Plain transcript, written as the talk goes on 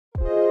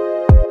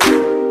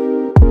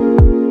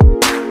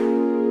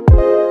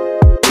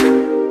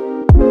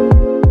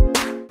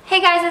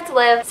it's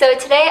Liv. So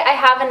today I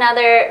have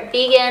another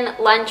vegan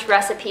lunch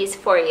recipes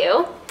for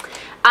you.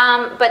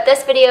 But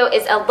this video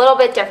is a little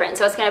bit different,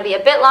 so it's going to be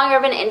a bit longer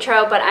of an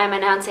intro, but I'm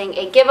announcing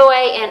a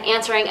giveaway and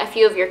answering a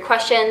few of your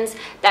questions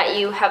that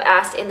you have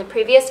asked in the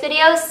previous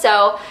videos.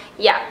 So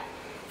yeah,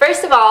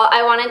 first of all,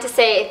 I wanted to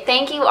say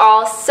thank you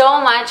all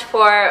so much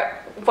for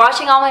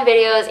watching all my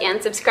videos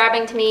and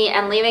subscribing to me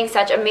and leaving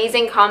such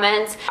amazing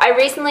comments. I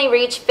recently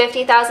reached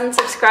 50,000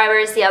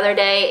 subscribers the other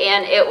day,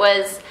 and it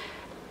was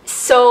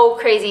so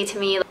crazy to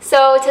me.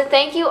 So to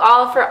thank you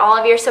all for all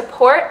of your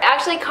support, I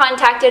actually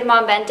contacted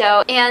Mom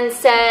Bento and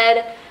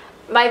said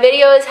my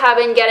videos have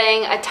been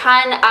getting a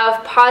ton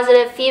of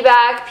positive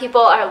feedback.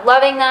 People are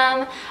loving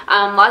them.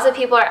 Lots of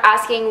people are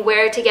asking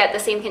where to get the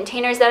same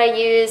containers that I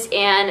use,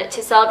 and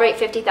to celebrate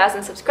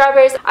 50,000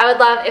 subscribers, I would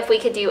love if we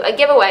could do a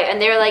giveaway. And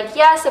they were like,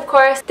 yes, of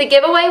course. The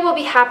giveaway will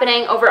be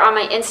happening over on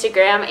my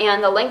Instagram,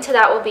 and the link to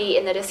that will be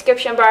in the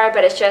description bar,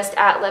 but it's just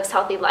at Liv's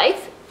Healthy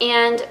Life.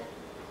 And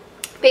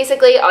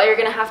basically, all you're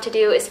gonna have to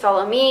do is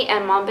follow me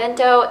and Mom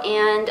Bento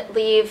and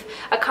leave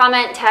a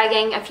comment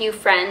tagging a few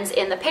friends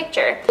in the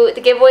picture. The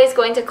giveaway is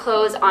going to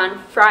close on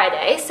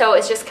Friday, so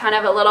it's just kind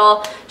of a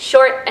little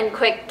short and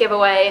quick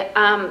giveaway.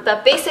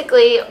 But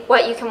basically,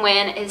 what you can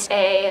win is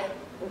a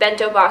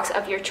bento box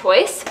of your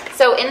choice.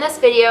 So in this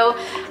video,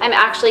 I'm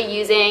actually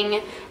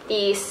using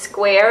the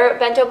square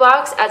bento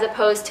box as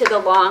opposed to the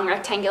long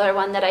rectangular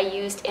one that I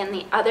used in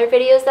the other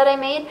videos that I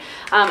made.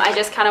 I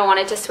just kind of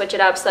wanted to switch it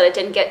up so that it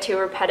didn't get too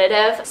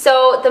repetitive.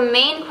 So the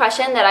main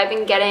question that I've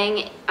been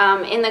getting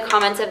in the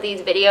comments of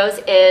these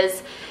videos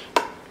is,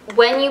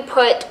 when you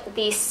put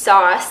the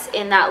sauce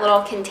in that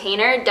little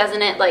container,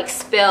 doesn't it like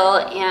spill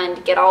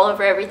and get all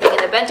over everything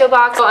in the bento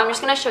box? So I'm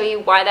just going to show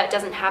you why that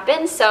doesn't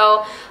happen.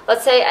 So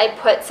let's say I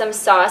put some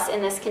sauce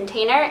in this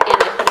container and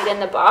I put it in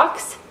the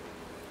box.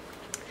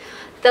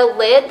 The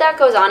lid that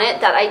goes on it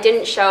that I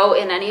didn't show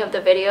in any of the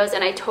videos,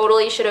 and I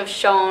totally should have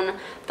shown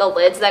the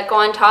lids that go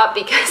on top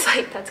because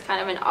like that's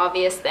kind of an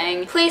obvious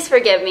thing. Please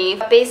forgive me.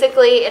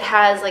 Basically, it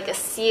has like a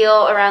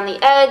seal around the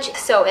edge,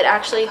 so it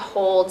actually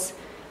holds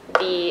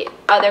the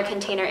other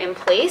container in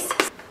place.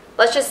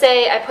 Let's just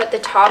say I put the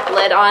top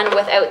lid on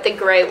without the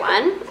gray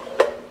one.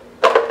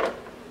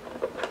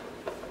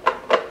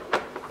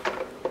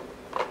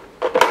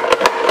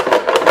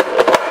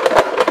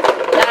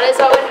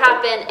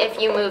 If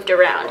you moved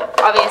around.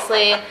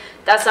 Obviously,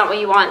 that's not what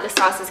you want. The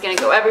sauce is going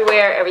to go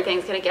everywhere.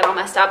 Everything's going to get all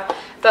messed up.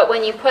 But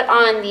when you put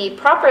on the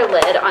proper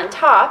lid on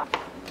top,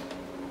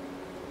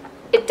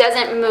 it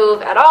doesn't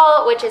move at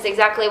all, which is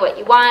exactly what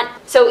you want.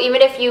 So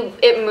even if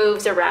it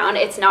moves around,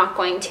 it's not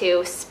going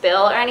to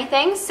spill or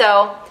anything.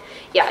 So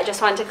yeah, I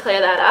just wanted to clear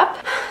that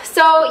up.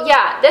 So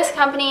yeah, this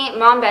company,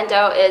 Mom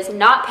Bento, is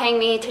not paying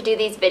me to do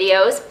these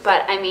videos,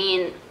 but I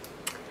mean,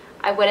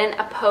 I wouldn't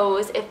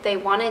oppose if they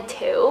wanted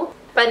to.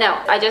 But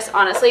no, I just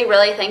honestly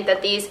really think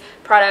that these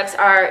products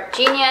are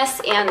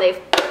genius, and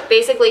they've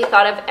basically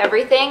thought of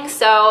everything.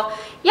 So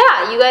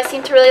yeah, you guys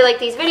seem to really like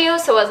these videos,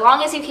 so as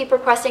long as you keep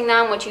requesting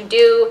them, which you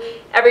do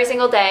every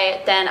single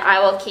day, then I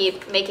will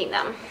keep making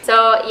them.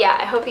 So yeah,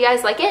 I hope you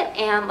guys like it,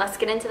 and let's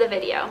get into the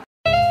video.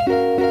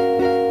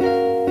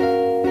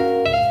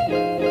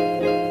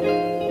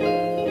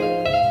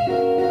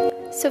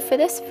 So for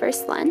this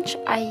first lunch,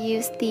 I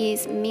used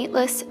these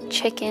meatless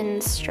chicken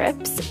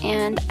strips,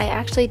 and I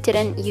actually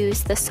didn't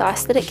use the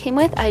sauce that it came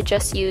with. I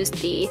just used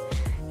the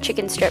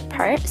chicken strip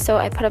part. So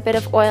I put a bit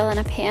of oil in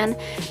a pan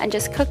and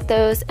just cooked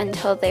those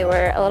until they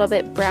were a little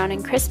bit brown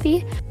and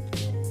crispy.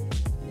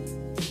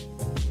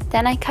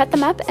 Then I cut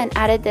them up and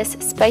added this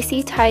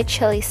spicy Thai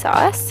chili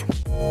sauce.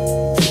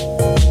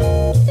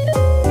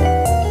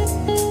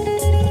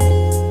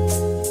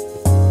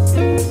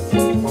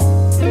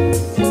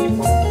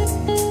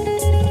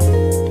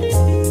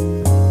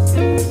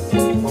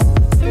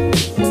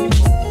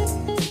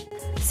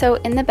 So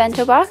in the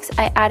bento box,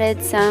 I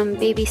added some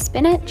baby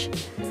spinach.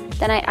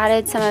 Then I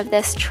added some of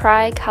this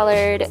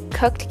tri-colored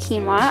cooked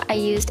quinoa. I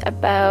used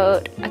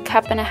about a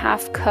cup and a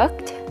half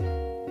cooked.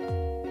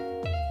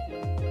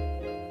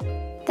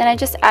 Then I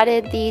just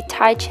added the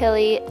Thai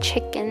chili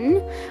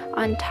chicken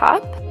on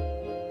top.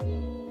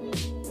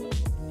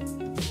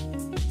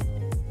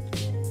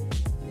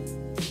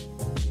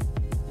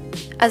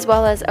 As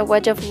well as a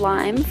wedge of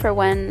lime for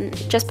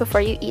just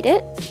before you eat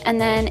it. And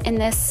then in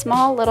this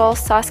small little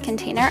sauce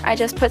container, I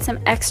just put some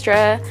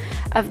extra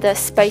of the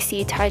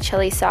spicy Thai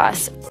chili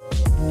sauce.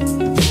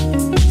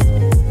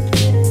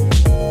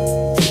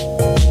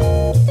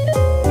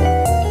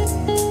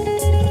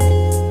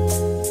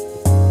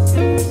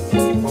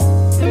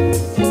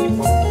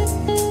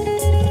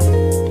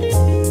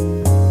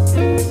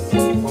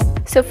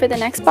 So for the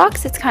next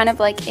box, it's kind of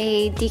like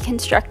a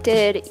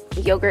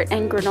deconstructed yogurt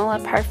and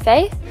granola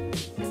parfait.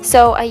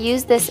 So I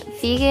used this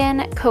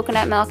vegan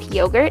coconut milk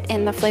yogurt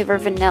in the flavor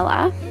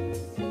vanilla,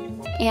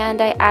 and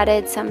I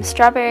added some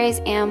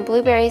strawberries and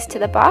blueberries to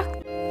the box.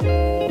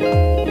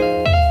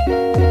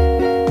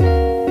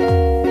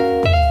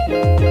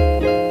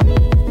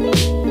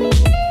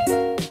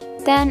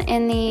 Then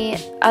in the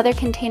other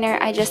container,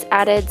 I just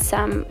added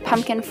some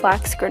pumpkin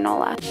flax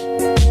granola.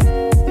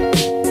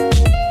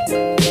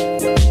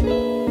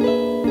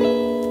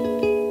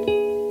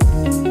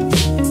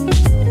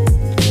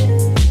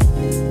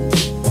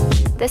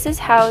 This is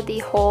how the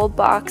whole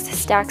box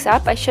stacks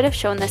up. I should have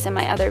shown this in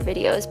my other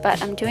videos,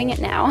 but I'm doing it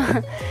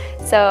now.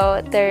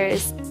 So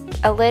there's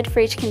a lid for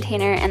each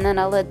container and then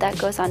a lid that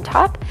goes on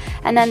top.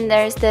 And then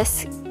there's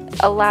this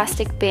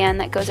elastic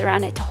band that goes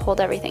around it to hold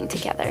everything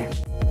together.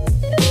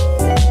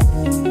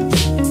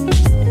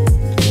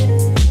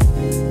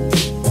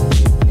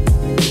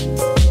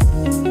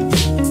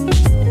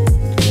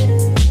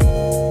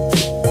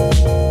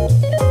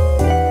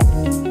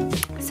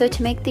 So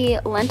to make the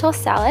lentil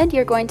salad,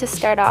 you're going to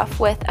start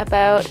off with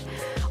about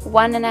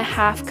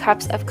 1.5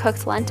 cups of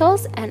cooked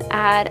lentils and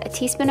add a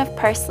teaspoon of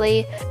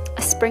parsley,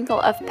 a sprinkle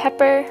of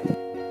pepper,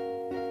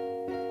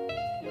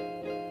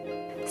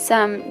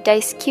 some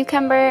diced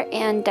cucumber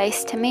and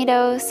diced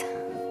tomatoes.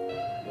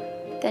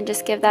 Then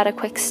just give that a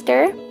quick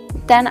stir.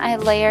 Then I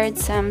layered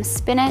some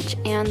spinach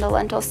and the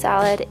lentil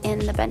salad in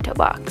the bento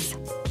box.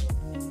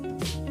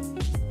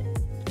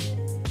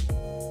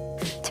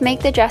 To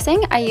make the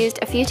dressing, I used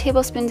a few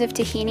tablespoons of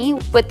tahini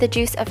with the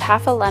juice of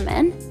half a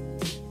lemon.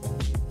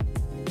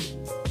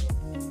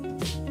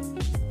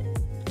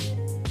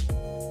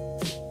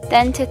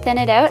 Then to thin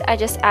it out, I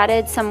just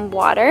added some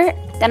water.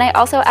 Then I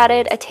also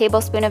added a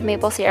tablespoon of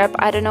maple syrup.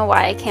 I don't know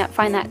why I can't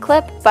find that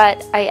clip,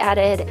 but I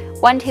added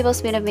 1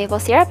 tablespoon of maple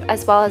syrup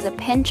as well as a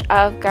pinch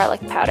of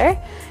garlic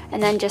powder,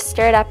 and then just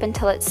stir it up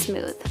until it's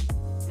smooth.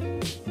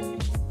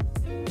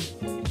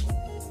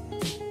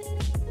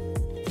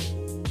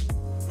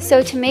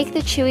 So to make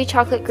the chewy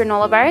chocolate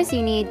granola bars,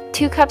 you need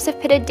 2 cups of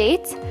pitted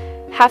dates,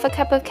 half a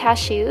cup of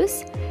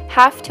cashews,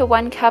 half to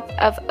 1 cup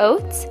of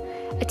oats,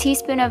 a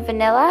teaspoon of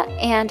vanilla,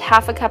 and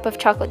half a cup of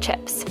chocolate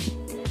chips.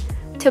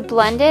 To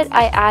blend it,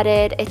 I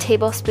added a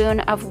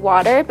tablespoon of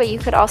water, but you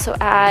could also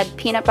add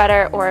peanut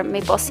butter or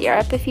maple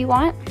syrup if you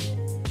want.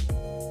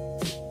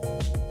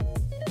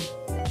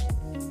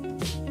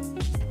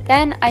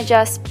 Then I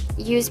just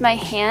used my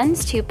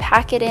hands to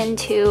pack it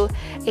into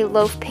a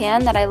loaf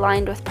pan that I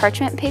lined with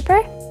parchment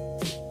paper.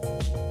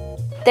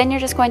 Then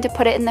you're just going to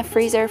put it in the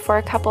freezer for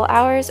a couple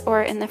hours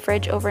or in the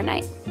fridge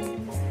overnight.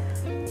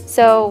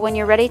 So when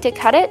you're ready to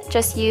cut it,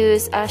 just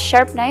use a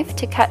sharp knife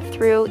to cut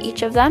through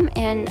each of them,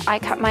 and I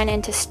cut mine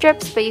into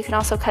strips, but you can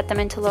also cut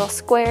them into little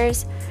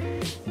squares.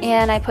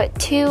 And I put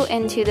 2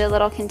 into the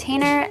little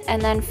container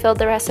and then filled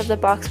the rest of the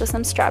box with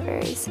some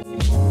strawberries.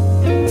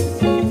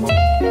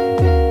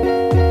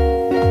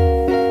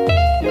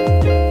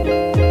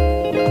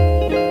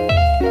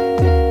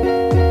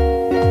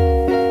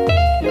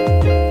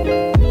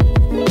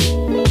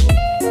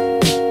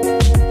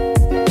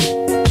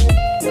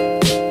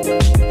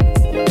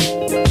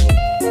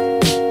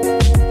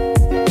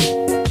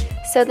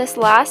 So this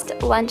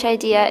last lunch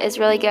idea is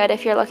really good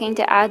if you're looking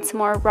to add some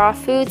more raw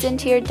foods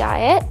into your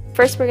diet.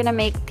 First, we're gonna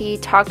make the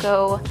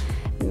taco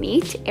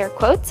meat, air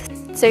quotes.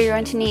 So you're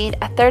going to need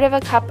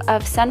 1/3 cup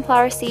of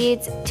sunflower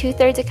seeds,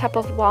 2/3 a cup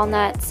of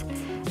walnuts,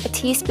 a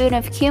teaspoon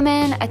of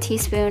cumin, a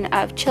teaspoon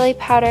of chili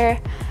powder,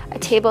 a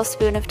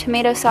tablespoon of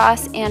tomato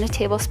sauce, and a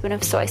tablespoon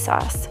of soy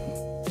sauce.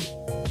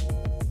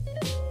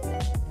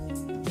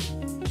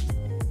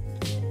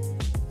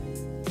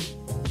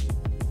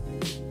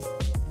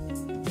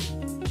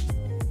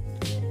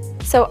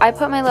 So I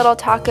put my little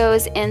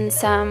tacos in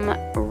some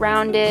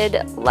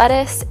rounded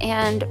lettuce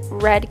and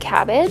red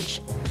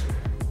cabbage.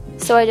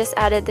 So I just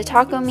added the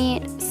taco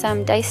meat,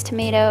 some diced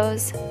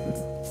tomatoes,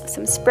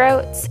 some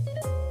sprouts,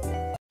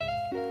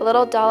 a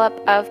little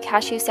dollop of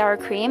cashew sour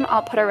cream.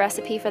 I'll put a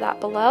recipe for that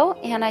below,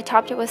 and I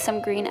topped it with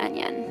some green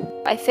onion.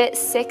 I fit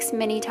 6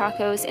 mini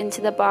tacos into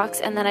the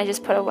box, and then I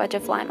just put a wedge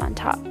of lime on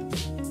top.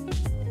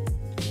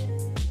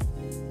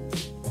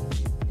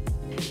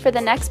 For the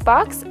next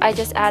box, I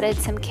just added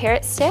some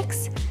carrot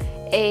sticks,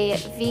 a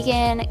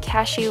vegan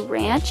cashew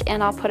ranch,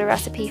 and I'll put a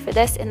recipe for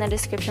this in the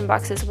description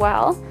box as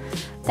well.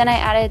 Then I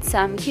added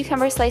some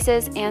cucumber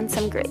slices and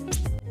some grapes.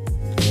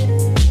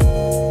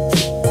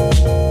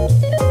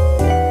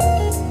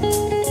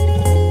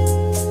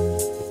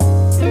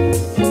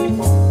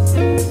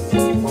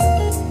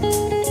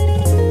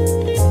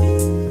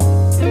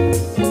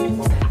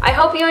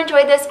 Hope you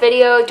enjoyed this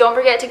video. Don't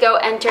forget to go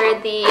enter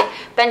the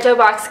bento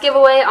box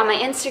giveaway on my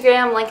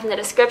Instagram, link in the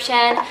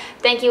description.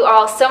 Thank you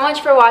all so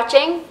much for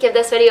watching. Give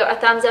this video a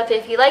thumbs up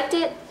if you liked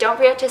it. Don't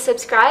forget to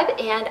subscribe,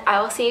 and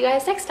I will see you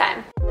guys next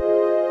time.